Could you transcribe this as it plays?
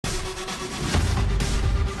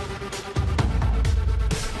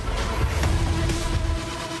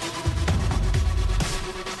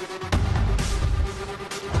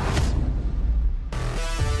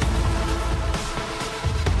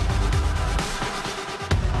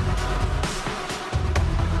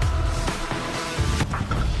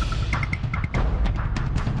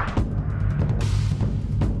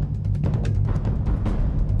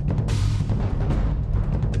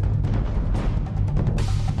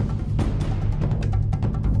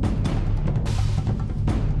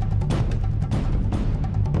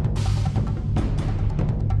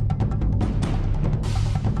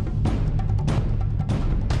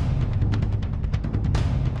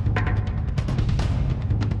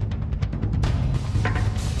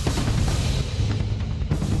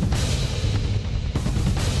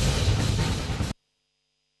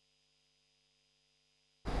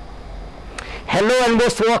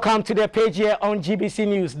most welcome to the page here on GBC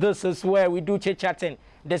News. This is where we do chit-chatting.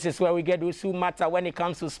 This is where we get those who matter when it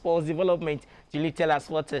comes to sports development to really tell us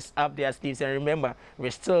what is up their sleeves. And remember, we're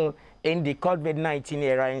still in the COVID-19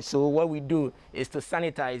 era, and so what we do is to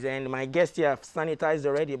sanitize. And my guests here have sanitized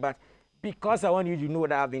already, but because I want you to know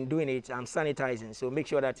that I've been doing it, I'm sanitizing. So make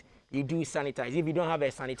sure that you do sanitize. If you don't have a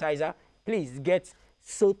sanitizer, please get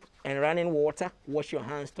soap and running water. Wash your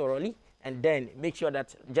hands thoroughly. And then make sure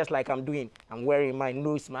that, just like I'm doing, I'm wearing my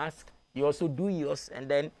nose mask. You also do yours. And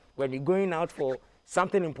then when you're going out for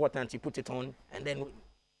something important, you put it on. And then,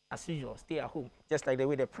 as usual, stay at home, just like the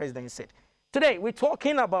way the president said. Today, we're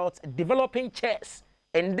talking about developing chess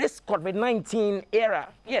in this COVID-19 era.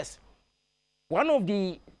 Yes, one of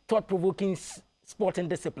the thought-provoking sporting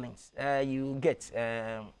disciplines you get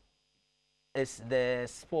is the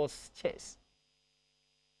sports chess.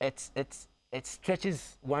 It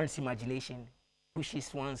stretches one's imagination,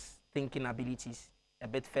 pushes one's thinking abilities a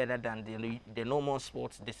bit further than the normal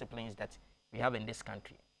sports disciplines that we have in this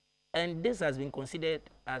country. And this has been considered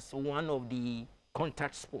as one of the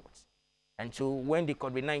contact sports. And so when the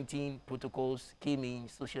COVID-19 protocols came in,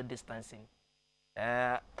 social distancing,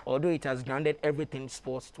 although it has grounded everything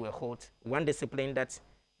sports to a halt, one discipline that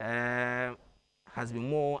has been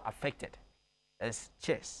more affected is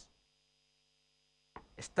chess.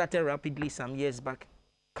 It started rapidly some years back,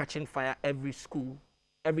 catching fire every school,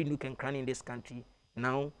 every nook and cranny in this country.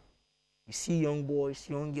 Now, you see young boys,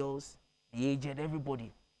 young girls, the aged,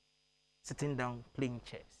 everybody sitting down playing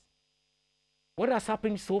chess. What has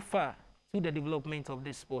happened so far to the development of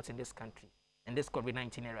this sport in this country, in this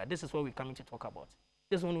COVID-19 era? This is what we're coming to talk about.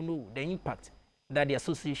 Just want to know the impact that the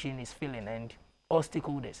association is feeling and all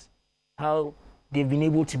stakeholders, how they've been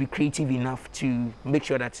able to be creative enough to make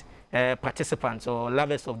sure that participants or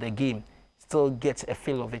lovers of the game still get a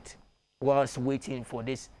feel of it whilst waiting for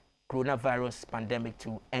this coronavirus pandemic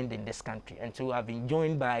to end in this country. And so I've been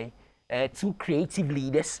joined by two creative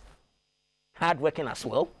leaders, hardworking as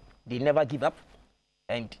well. They never give up,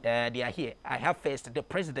 and they are here. I have first the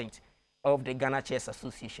president of the Ghana Chess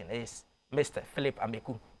Association, is Mr. Philip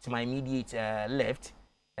Ameku. To my immediate left,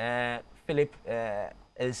 Philip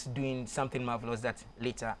is doing something marvelous that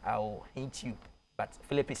later I'll hint you. But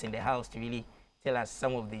Philip is in the house to really tell us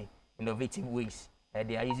some of the innovative ways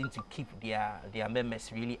they are using to keep their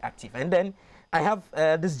members really active. And then I have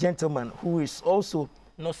this gentleman who is also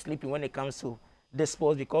not sleeping when it comes to this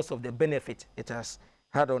sport because of the benefit it has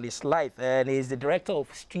had on his life. And he's the director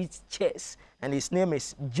of Street Chess, and his name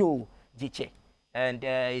is Joe Jiche. And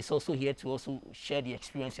he's also here to also share the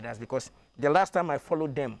experience with us, because the last time I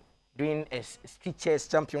followed them during a Street Chess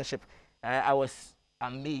Championship, I was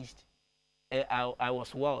amazed. I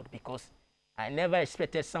was wild, because I never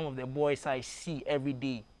expected some of the boys I see every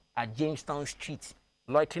day at Jamestown Street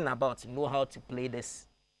loitering about know how to play this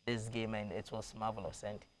game, and it was marvelous.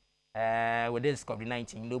 And with this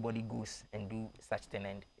COVID-19, nobody goes and do such thing,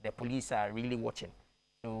 and the police are really watching,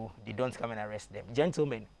 so they don't come and arrest them.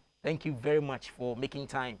 Gentlemen, thank you very much for making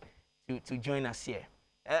time to join us here.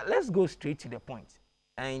 Let's go straight to the point.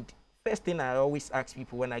 And first thing I always ask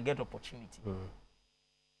people when I get opportunity,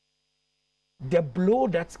 the blow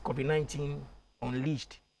that COVID-19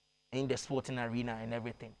 unleashed in the sporting arena and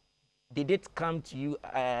everything, did it come to you,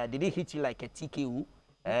 did it hit you like a TKO?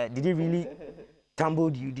 Did it really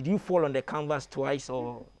tumble you? Did you fall on the canvas twice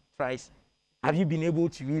or thrice? Have you been able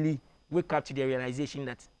to really wake up to the realization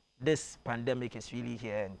that this pandemic is really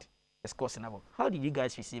here and it's causing havoc? How did you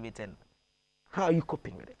guys receive it, and how are you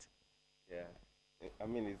coping with it? Yeah, I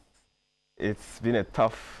mean, it's been a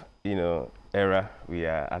tough, era we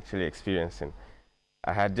are actually experiencing.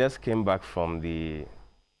 I had just came back from the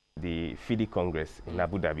FIDE Congress in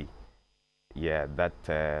Abu Dhabi. Yeah, that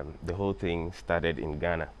the whole thing started in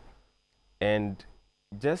Ghana. And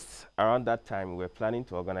just around that time, we were planning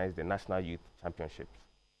to organize the National Youth Championships.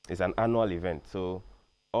 It's an annual event, so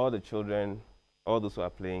all the children, all those who are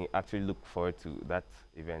playing, actually look forward to that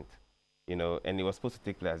event, and it was supposed to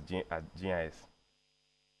take place at GIS.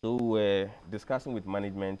 So we were discussing with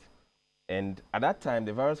management, and at that time,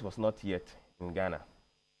 the virus was not yet in Ghana,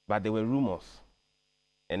 but there were rumors.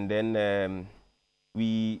 And then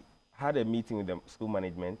we had a meeting with the school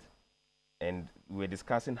management, and we were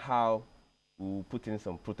discussing how we put in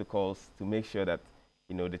some protocols to make sure that,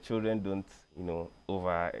 the children don't,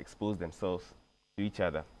 overexpose themselves to each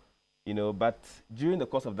other. But during the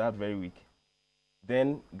course of that very week,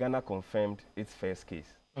 then Ghana confirmed its first case.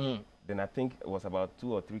 Then I think it was about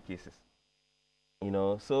 2 or 3 cases.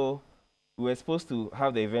 So we were supposed to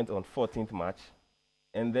have the event on 14th March,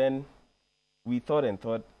 and then we thought,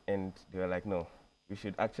 and they were like, no, we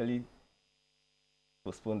should actually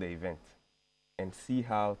postpone the event. and see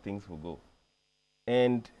how things will go.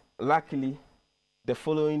 And luckily, the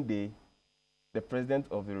following day, the President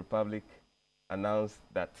of the Republic announced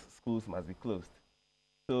that schools must be closed.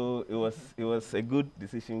 So it was a good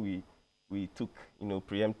decision we took, you know,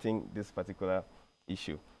 preempting this particular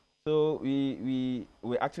issue. So we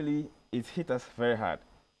actually, it hit us very hard,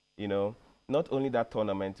 you know. Not only that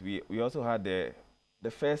tournament, we also had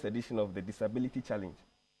the first edition of the Disability Challenge.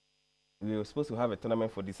 We were supposed to have a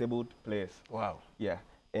tournament for disabled players. Wow. Yeah,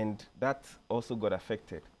 and that also got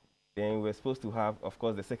affected. Then we were supposed to have, of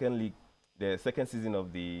course, the second season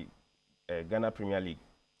of the Ghana Premier League,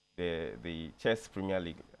 the Chess Premier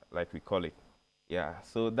League, like we call it. Yeah,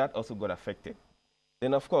 so that also got affected.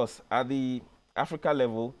 Then, of course, at the Africa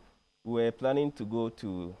level, we were planning to go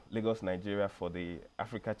to Lagos, Nigeria for the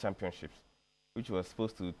Africa Championships, which was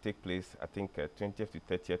supposed to take place, I think, 20th to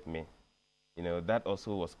 30th May. You know, that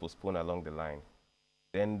also was postponed along the line.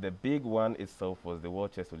 Then the big one itself was the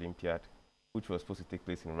World Chess Olympiad, which was supposed to take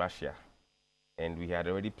place in Russia. And we had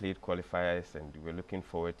already played qualifiers, and we were looking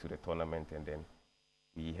forward to the tournament, and then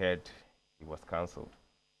we heard it was cancelled.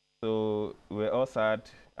 So we were all sad.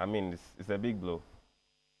 I mean, it's a big blow.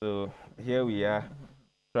 So here we are,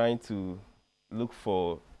 trying to look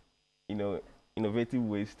for, you know, innovative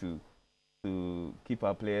ways to keep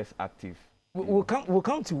our players active. We'll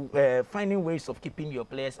come to finding ways of keeping your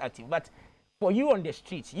players active. But for you on the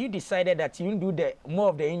streets, you decided that you do more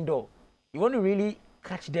of the indoor. You want to really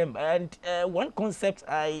catch them. And one concept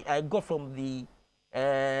I got from the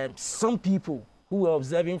some people who were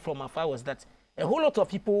observing from afar was that a whole lot of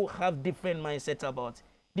people have different mindsets about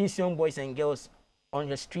these young boys and girls on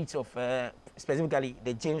the streets of specifically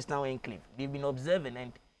the Jamestown enclave. They've been observing,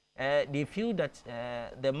 and they feel that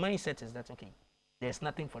the mindset is that, okay, there's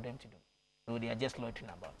nothing for them to do. So they are just loitering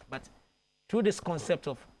about. But through this concept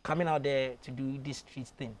of coming out there to do this street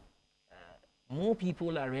thing, more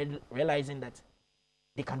people are realizing that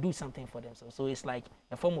they can do something for themselves. So it's like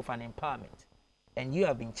a form of an empowerment. And you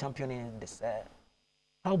have been championing this.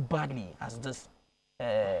 How badly has this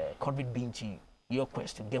COVID been to your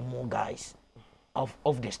quest to get more guys off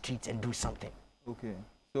the streets and do something? Okay.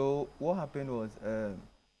 So what happened was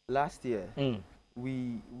last year,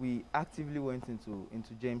 we actively went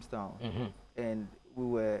into Jamestown, and we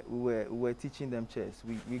were teaching them chess.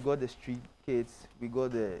 We got the street kids, we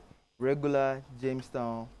got the regular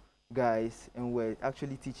Jamestown guys, and we're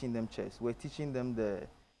actually teaching them chess. We're teaching them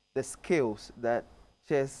the skills that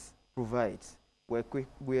chess provides.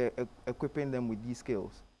 We're equipping them with these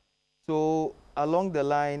skills. So along the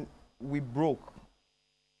line, we broke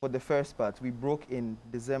for the first part. We broke in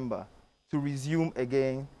December to resume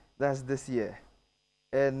again. That's this year.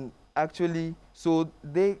 And actually, so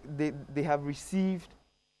they have received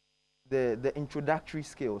the introductory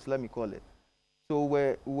skills, let me call it.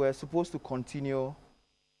 So we're supposed to continue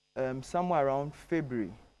somewhere around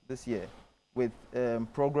February this year with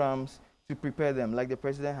programs to prepare them. Like the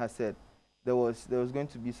president has said, there was going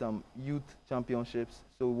to be some youth championships.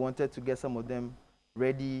 So we wanted to get some of them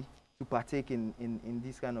ready to partake in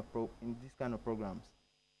these kind of programs.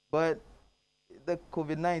 But the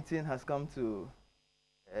COVID-19 has come to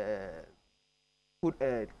put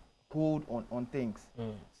a hold on things.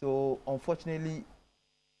 So unfortunately,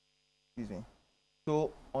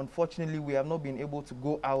 we have not been able to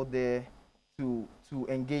go out there to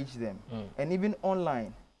engage them. And even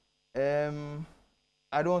online,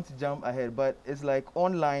 I don't want to jump ahead, but it's like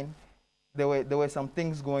online, there were some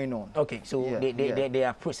things going on. Okay, so they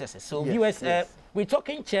are processes. So viewers, we're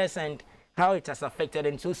talking chess and how it has affected,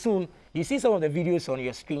 and so soon you see some of the videos on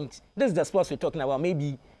your screens. This is the sports we're talking about.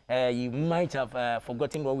 Maybe you might have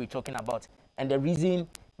forgotten what we're talking about, and the reason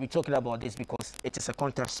we're talking about this because it is a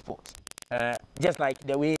contact sport. Just like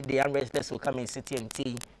the way the young wrestlers will come and sit here and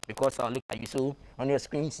say, because I'll look at you. So on your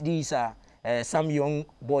screens, these are some young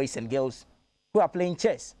boys and girls who are playing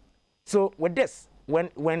chess. So with this, when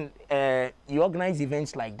you organize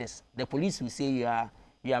events like this, the police will say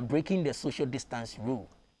you are breaking the social distance rule.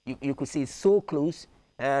 You could say so close.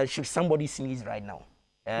 Should somebody sneeze right now,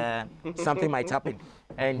 something might happen.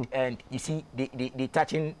 And you see they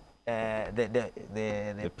touching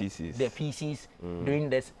the pieces. The pieces doing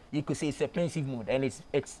this. You could say it's a pensive mood, and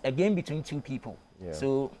it's a game between two people. Yeah.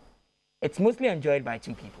 So it's mostly enjoyed by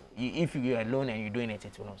two people. If you're alone and you're doing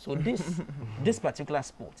it alone. So this particular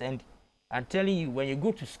sport, and I'm telling you, when you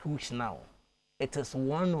go to schools now, it is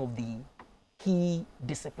one of the key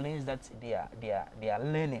disciplines that they are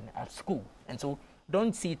learning at school. And so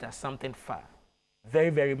don't see it as something far.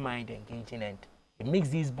 Very, very mind engaging, and it makes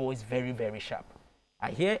these boys very, very sharp. I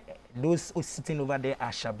hear those who sitting over there are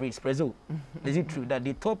Shabris. Prezo, is it true that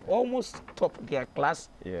they almost top their class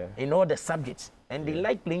in all the subjects, and they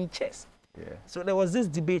like playing chess? Yeah. So there was this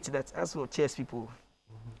debate that as for chess people,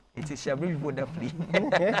 it is Shabris people that play.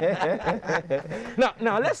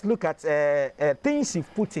 now let's look at things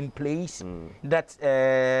you've put in place that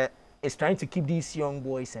is trying to keep these young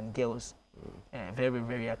boys and girls very,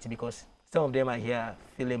 very active, because some of them are here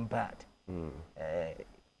feeling bad,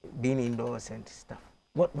 being indoors and stuff.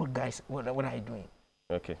 What guys, what are you doing?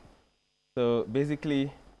 Okay. So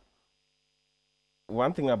basically,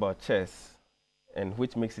 one thing about chess, and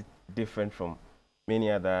which makes it different from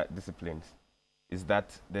many other disciplines, is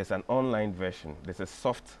that there's an online version. There's a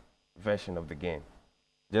soft version of the game.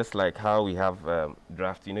 Just like how we have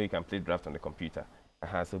draft, you can play draft on the computer.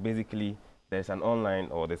 So basically, there's an online,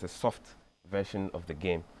 or there's a soft version of the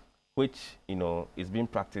game, which, is being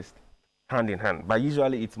practiced hand in hand. But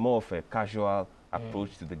usually it's more of a casual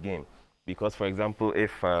approach to the game. Because, for example,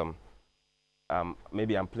 if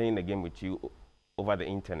maybe I'm playing a game with you over the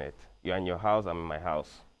internet, you're in your house, I'm in my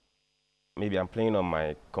house. Maybe I'm playing on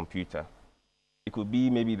my computer. It could be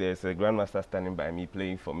maybe there's a grandmaster standing by me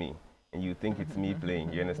playing for me, and you think it's me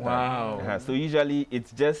playing, you understand? Wow. So usually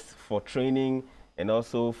it's just for training and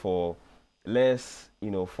also for less,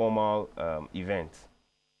 formal events,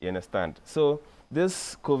 you understand? So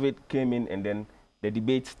this COVID came in, and then the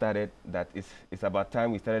debate started that it's about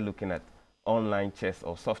time we started looking at online chess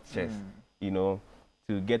or soft chess, to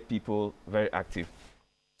get people very active.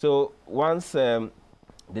 So once the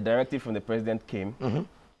directive from the president came,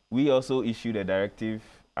 we also issued a directive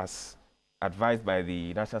as advised by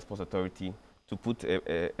the National Sports Authority to put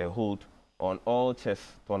a hold on all chess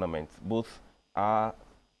tournaments, both our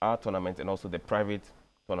tournament and also the private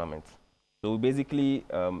tournaments. So we basically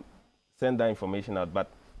sent that information out, but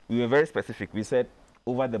we were very specific. We said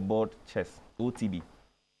over-the-board chess, OTB.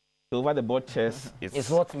 So over-the-board chess is it's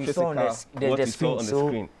what we saw on the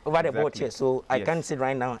screen. Over-the-board chess. So I can't sit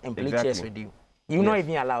right now and play chess with you. You not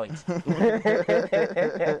even allow it.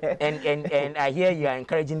 and I hear you are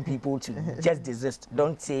encouraging people to just desist.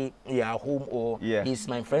 Don't say you are home or he's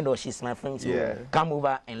my friend or she's my friend. So come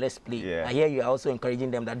over and let's play. I hear you are also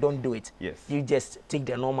encouraging them that don't do it. Yes. You just take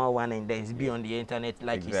the normal one and then be on the internet,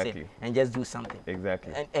 like you said, and just do something.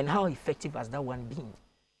 Exactly. And how effective has that one been?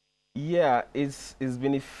 Yeah, it's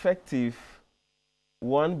been effective.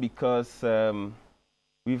 One, because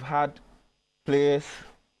we've had players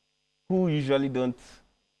who usually don't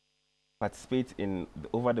participate in the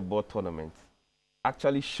over-the-board tournaments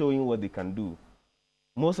actually showing what they can do.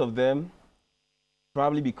 Most of them,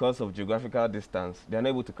 probably because of geographical distance, they're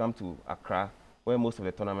unable to come to Accra, where most of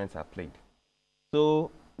the tournaments are played.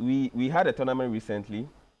 So we had a tournament recently.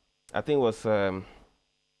 I think it was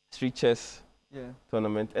street chess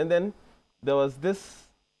tournament. And then there was this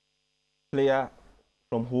player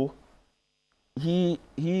from Ho. He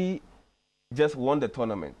just won the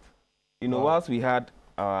tournament. Whilst we had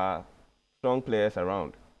our strong players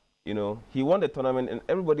around, he won the tournament and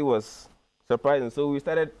everybody was surprised. And so we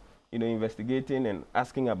started, investigating and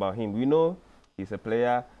asking about him. We know he's a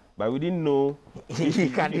player, but we didn't know if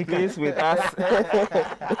he plays with us.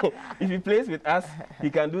 If he plays with us,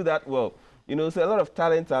 he can do that well. So a lot of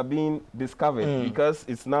talents are being discovered because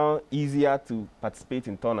it's now easier to participate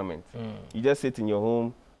in tournaments. You just sit in your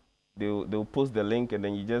home, they'll post the link, and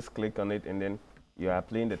then you just click on it, and then you are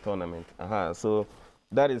playing the tournament. So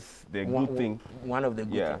that is the good thing. One of the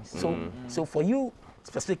good things. So for you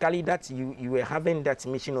specifically, that you were having that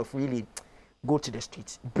mission of really go to the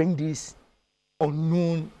streets, bring these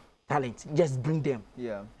unknown talents, just bring them.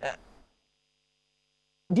 Yeah.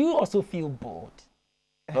 Do you also feel bored?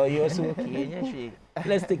 Or you also okay?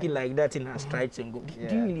 Let's take it like that in our strides and go.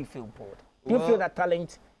 Do you really feel bored? Do you feel that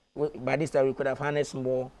talent by this time we could have harnessed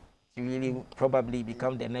more to really probably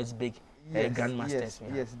become the next big grandmasters?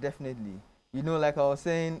 Yes, definitely. Like I was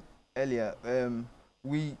saying earlier,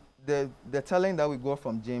 the talent that we got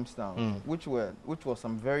from Jamestown, which was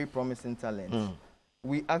some very promising talents,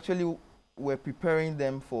 we actually were preparing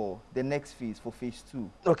them for the next phase, for phase 2.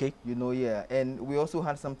 Okay. And we also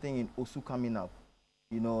had something in Osu coming up,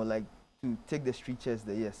 like to take the street chess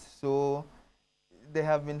there. Yes. So there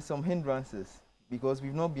have been some hindrances because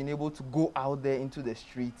we've not been able to go out there into the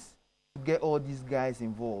streets to get all these guys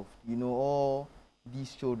involved, all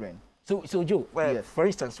these children. So Joe, for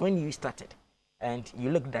instance, when you started and you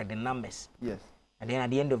looked at the numbers, and then at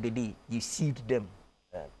the end of the day, you sieved them,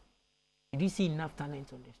 did you see enough talent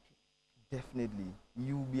on the street? Definitely.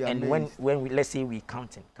 You'll be amazed. And when we, let's say we're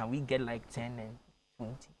counting, can we get like 10 and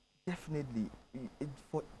 20? Definitely.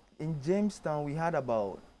 In Jamestown, we had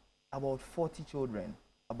about 40 children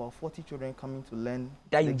about 40 children coming to learn.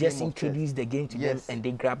 That you just introduced the game to them and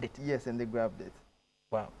they grabbed it. Yes, and they grabbed it.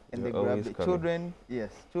 Wow. And they grabbed it. Children,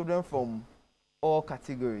 yes, children from all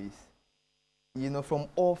categories. You know,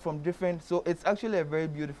 from different. So it's actually a very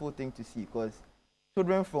beautiful thing to see, because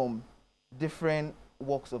children from different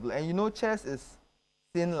walks of life. And you know, chess is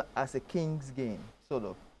seen as a king's game, sort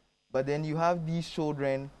of. But then you have these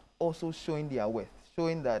children also showing their worth,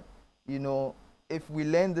 showing that, you know, if we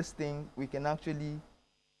learn this thing, we can actually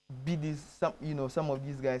beat some of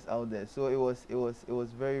these guys out there. So it was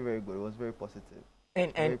very, very good. It was very positive.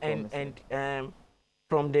 And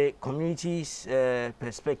from the community's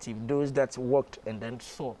perspective, those that worked and then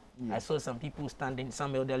saw, I saw some people standing,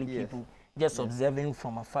 some elderly people just observing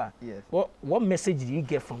from afar. Yes. What message did you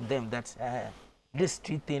get from them that this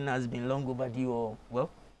street thing has been long overdue, or well,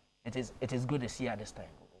 it is good to see at this time?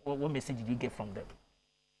 What message did you get from them?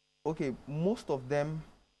 Okay, most of them,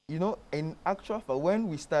 you know, in actual fact, when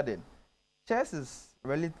we started, chess is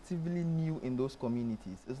relatively new in those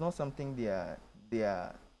communities. It's not something they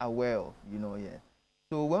are aware of, you know,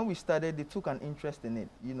 So when we started, they took an interest in it,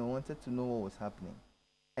 you know, wanted to know what was happening.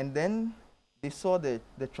 And then they saw the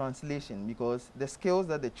translation, because the skills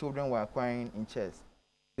that the children were acquiring in chess,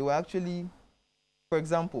 they were actually, for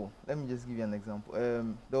example, let me just give you an example.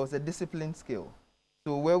 There was a discipline skill.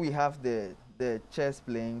 So where we have the chess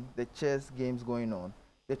playing, the chess games going on,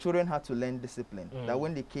 the children had to learn discipline. That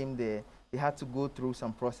when they came there, they had to go through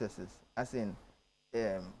some processes, as in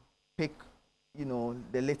pick, you know,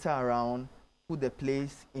 the litter around, put the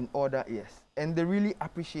place in order, And they really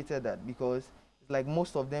appreciated that, because it's like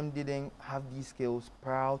most of them didn't have these skills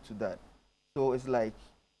prior to that. So it's like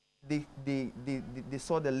they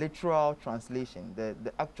saw the literal translation,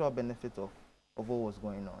 the actual benefit of what was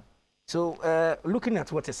going on. So looking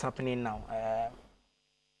at what is happening now,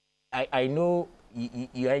 I know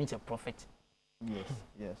you aren't a prophet.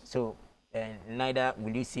 Yes. So neither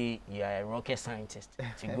will you say you are a rocket scientist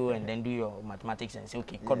to go and then do your mathematics and say,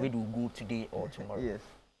 okay, COVID will go today or tomorrow. Yes.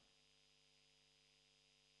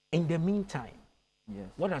 In the meantime,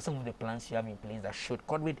 what are some of the plans you have in place that should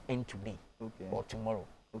COVID end today or tomorrow?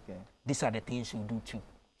 Okay. These are the things you do to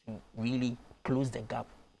really close the gap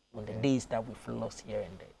on the days that we've lost here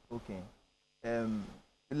and there. Okay.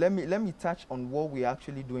 Let me touch on what we're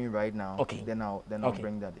actually doing right now. Okay. Then I'll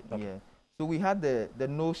bring that in. Okay. Yeah. So we had the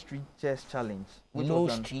No Street Chess Challenge.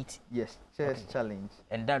 Chess Challenge.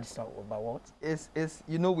 And that's about what? It's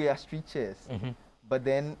you know, we are street chess, but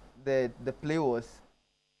then the play was,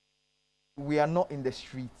 we are not in the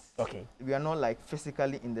streets. Okay. We are not like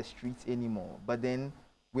physically in the streets anymore, but then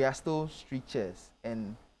we are still street chess,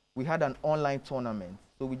 and we had an online tournament.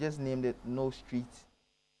 So we just named it No Street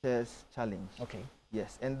Chess Challenge. Okay.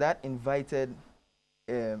 Yes, and that invited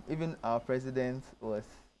even our president was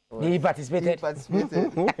he participated. He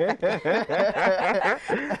participated.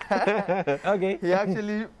 Okay. He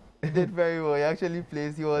actually did very well. He actually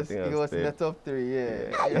placed. He was in the top 3.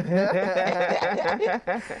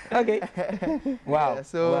 Okay. Wow. Yeah,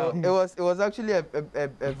 so wow. It was actually a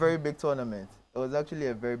very big tournament. It was actually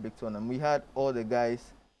a very big tournament. We had all the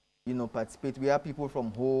guys, you know, participate. We had people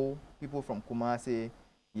from Ho, people from Kumasi.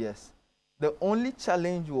 Yes. The only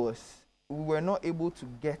challenge was we were not able to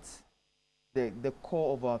get the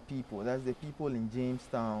core of our people, that's the people in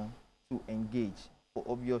Jamestown, to engage for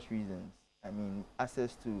obvious reasons. I mean,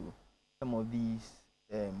 access to some of these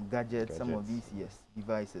gadgets, some of these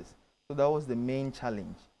devices. So that was the main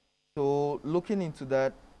challenge. So looking into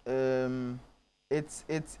that, it's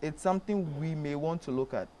something we may want to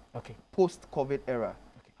look at. Okay. Post-COVID era,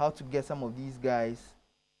 how to get some of these guys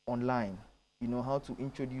online. You know, how to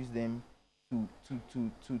introduce them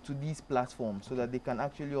to these platforms so that they can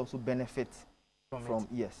actually also benefit from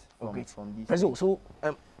these. So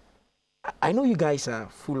I know you guys are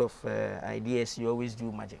full of ideas. You always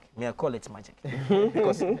do magic. May I call it magic?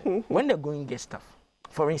 Because when the going gets tough,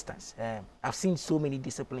 for instance, I've seen so many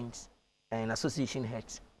disciplines and association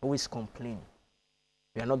heads always complain.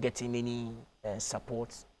 We are not getting any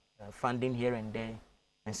support, funding here and there,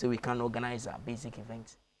 and so we can't organize our basic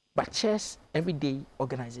events. But chess every day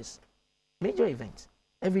organizes major events.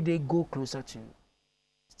 Every day go closer to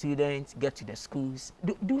students, get to the schools,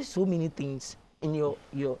 do so many things in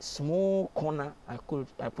your small corner. I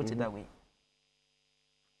put it that way.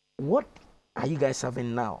 What are you guys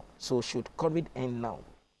having now? So should COVID end now,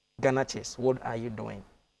 Ghana Chess, what are you doing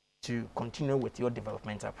to continue with your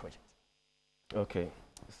developmental project? Okay,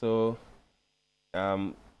 so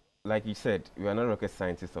like you said, we are not rocket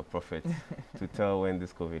scientists or prophets to tell when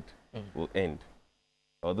this COVID will end.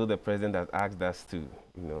 Although the president has asked us to, you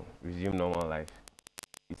know, resume normal life,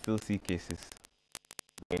 we still see cases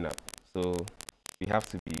going up. So we have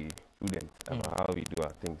to be prudent about how we do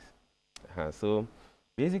our things. So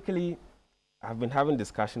basically, I've been having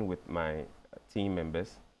discussion with my team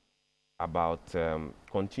members about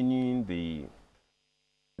continuing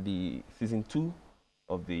the season 2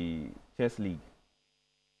 of the chess league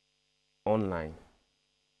online.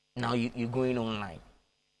 Now you're going online.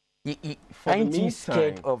 For the Aren't you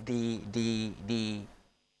scared meantime- of the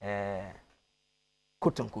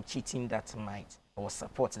quote unquote cheating that might, or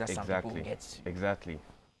support that some people get? Exactly.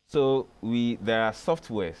 So there are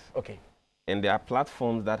softwares Okay. and there are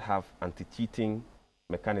platforms that have anti-cheating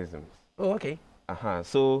mechanisms. Oh, okay.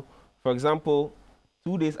 So, for example,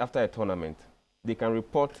 2 days after a tournament, they can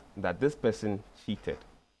report that this person cheated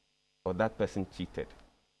or that person cheated.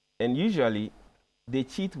 And usually, they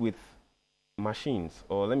cheat with machines,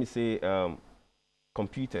 or let me say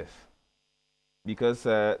computers, because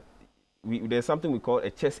there's something we call a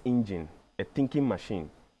chess engine, a thinking machine,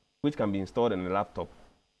 which can be installed in a laptop,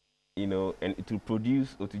 and it will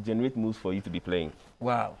produce or to generate moves for you to be playing.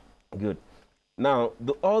 Wow. Good. Now,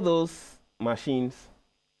 all those machines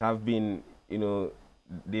have been,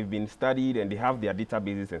 they've been studied and they have their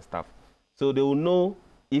databases and stuff. So they will know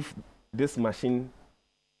if this machine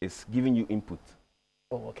is giving you input.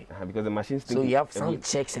 Oh, okay. Because the machines think. So you have some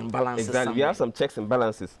checks and balances. Exactly. You have some checks and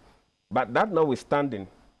balances. But that notwithstanding,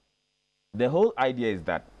 the whole idea is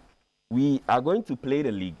that we are going to play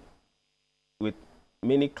the league with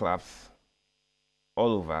many clubs all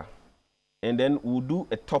over, and then we'll do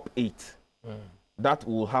a top 8 that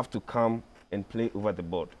will have to come and play over the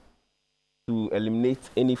board to eliminate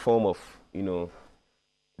any form of,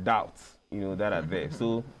 doubts, that are there.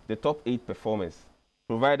 So the top 8 performers,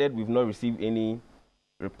 provided we've not received any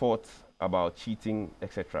reports about cheating,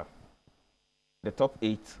 etc., the top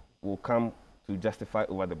 8 will come to justify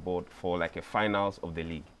over the board for like a finals of the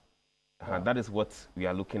league. That is what we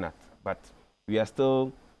are looking at. But we are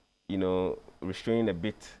still, restraining a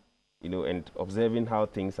bit, and observing how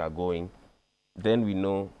things are going. Then we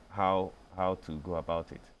know how to go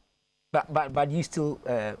about it. But you still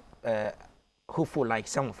hopeful, like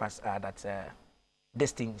some of us are, that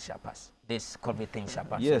this thing shall pass. This COVID thing shall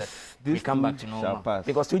pass. Yes, so that we come back to normal.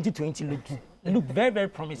 Because 2020 looked very, very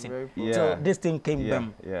promising. So this thing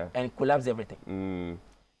came and collapsed everything.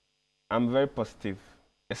 I'm very positive,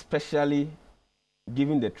 especially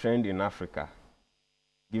given the trend in Africa,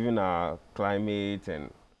 given our climate and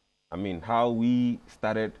how we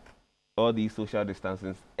started all these social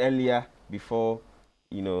distances earlier than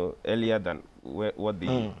what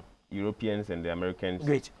the Europeans and the Americans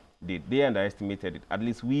did. They underestimated it. At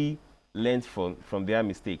least we learned from their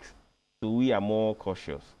mistakes. So we are more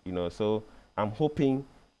cautious, So I'm hoping,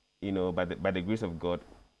 by the grace of God,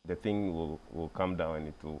 the thing will come down and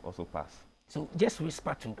it will also pass. So just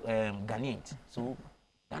whisper to Ghanaians. So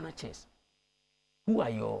Ghana Chess, who are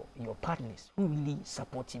your partners? Who really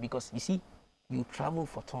support you? Because you see, you travel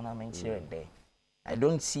for tournaments here and there.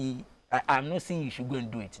 I'm not saying you should go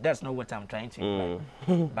and do it. That's not what I'm trying to imply.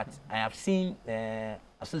 But I have seen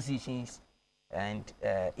associations and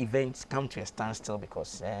events come to a standstill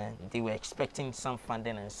because they were expecting some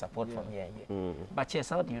funding and support from here and here. But Chess,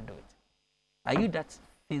 how do you do it? Are you that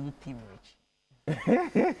filthy rich?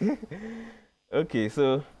 Okay,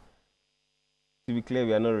 so to be clear,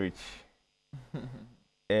 we are not rich.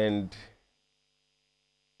 And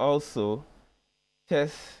also,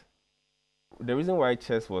 chess, the reason why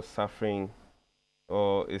chess was suffering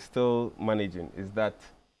or is still managing is that,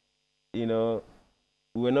 we were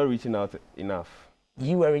not reaching out enough.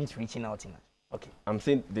 You weren't reaching out enough. Okay. I'm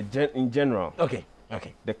saying in general. Okay.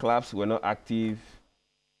 The clubs were not active.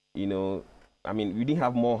 We didn't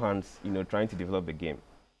have more hands, trying to develop the game.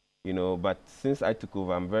 But since I took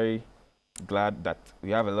over, I'm very glad that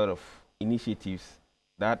we have a lot of initiatives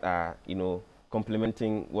that are,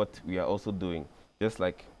 complementing what we are also doing. Just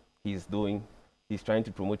like he's trying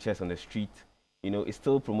to promote chess on the street. It's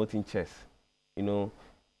still promoting chess.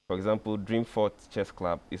 For example, Dreamfort Chess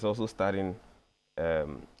Club is also starting a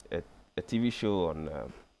TV show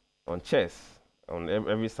on chess on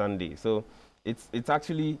every Sunday. So it's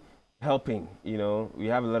actually helping. We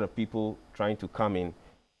have a lot of people trying to come in,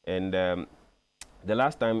 and the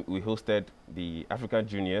last time we hosted the African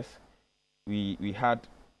Juniors, we had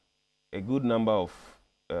a good number of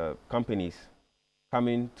companies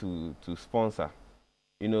coming to sponsor.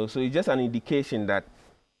 So it's just an indication that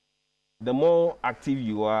the more active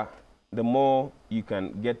you are, the more you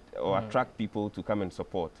can get or attract people to come and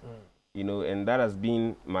support. And that has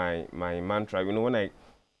been my mantra.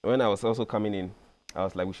 When I was also coming in, I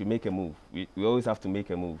was like, we should make a move. We always have to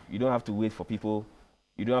make a move. You don't have to wait for people.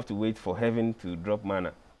 You don't have to wait for heaven to drop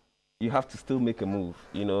manna. You have to still make a move,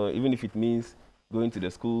 even if it means going to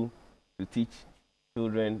the school to teach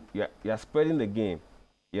children. You are spreading the game.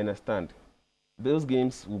 You understand? Those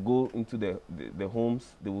games will go into the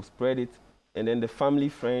homes. They will spread it, and then the family,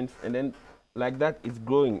 friends, and then like that, it's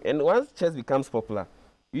growing. And once chess becomes popular,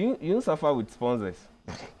 you don't suffer with sponsors.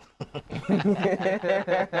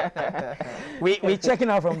 We're checking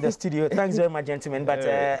out from the studio. Thanks very much, gentlemen. But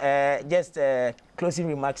just closing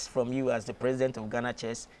remarks from you as the president of Ghana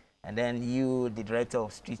Chess, and then you, the director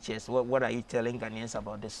of Street Chess. What are you telling Ghanaians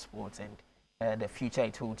about this sport and the future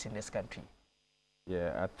it holds in this country?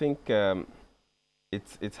 Yeah, I think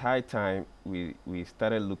it's high time we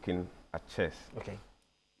started looking at chess. Okay.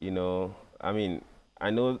 You know, I mean,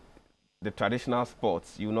 I know the traditional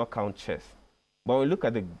sports, you will not count chess. But when we look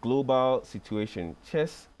at the global situation,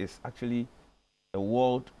 chess is actually a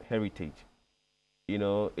world heritage. You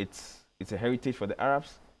know, it's a heritage for the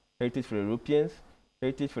Arabs, heritage for the Europeans,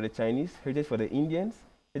 heritage for the Chinese, heritage for the Indians,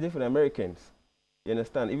 heritage for the Americans. You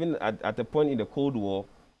understand? Even at the point in the Cold War,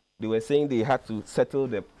 they were saying they had to settle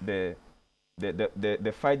the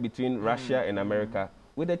fight between Russia and America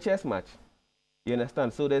with a chess match. You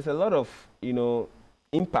understand? So there's a lot of, you know,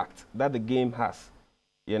 impact that the game has.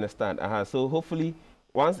 You understand? So hopefully,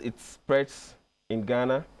 once it spreads in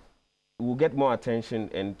Ghana, we'll get more attention,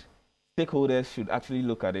 and stakeholders should actually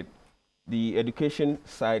look at it. The education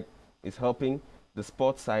side is helping, the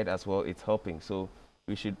sports side as well, it's helping. So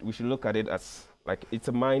we should look at it as like it's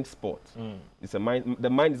a mind sport. It's a mind. The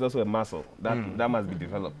mind is also a muscle that must be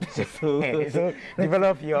developed. So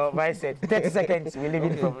develop your mindset. 30 seconds. We leave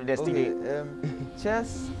it from the studio.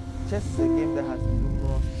 Chess is a game that has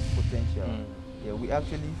numerous potential. Yeah, we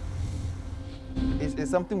actually, it's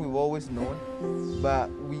something we've always known, but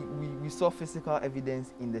we saw physical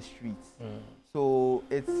evidence in the streets. So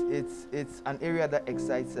it's an area that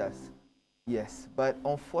excites us, yes. But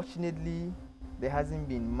unfortunately, there hasn't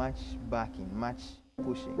been much backing, much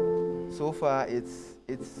pushing. So far, it's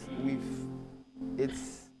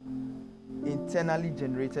internally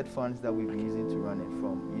generated funds that we've been using to run it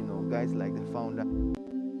from, you know, guys like the founder.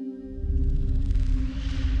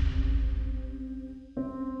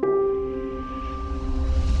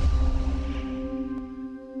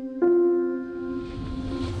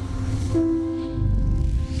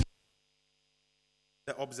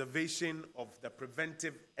 The observation of the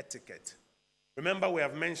preventive etiquette. Remember, we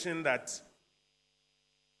have mentioned that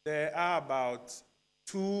there are about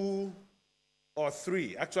 2 or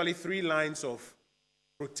 3, actually 3 lines of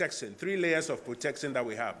protection, 3 layers of protection that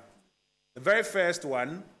we have. The very first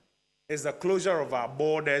one is the closure of our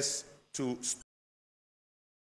borders to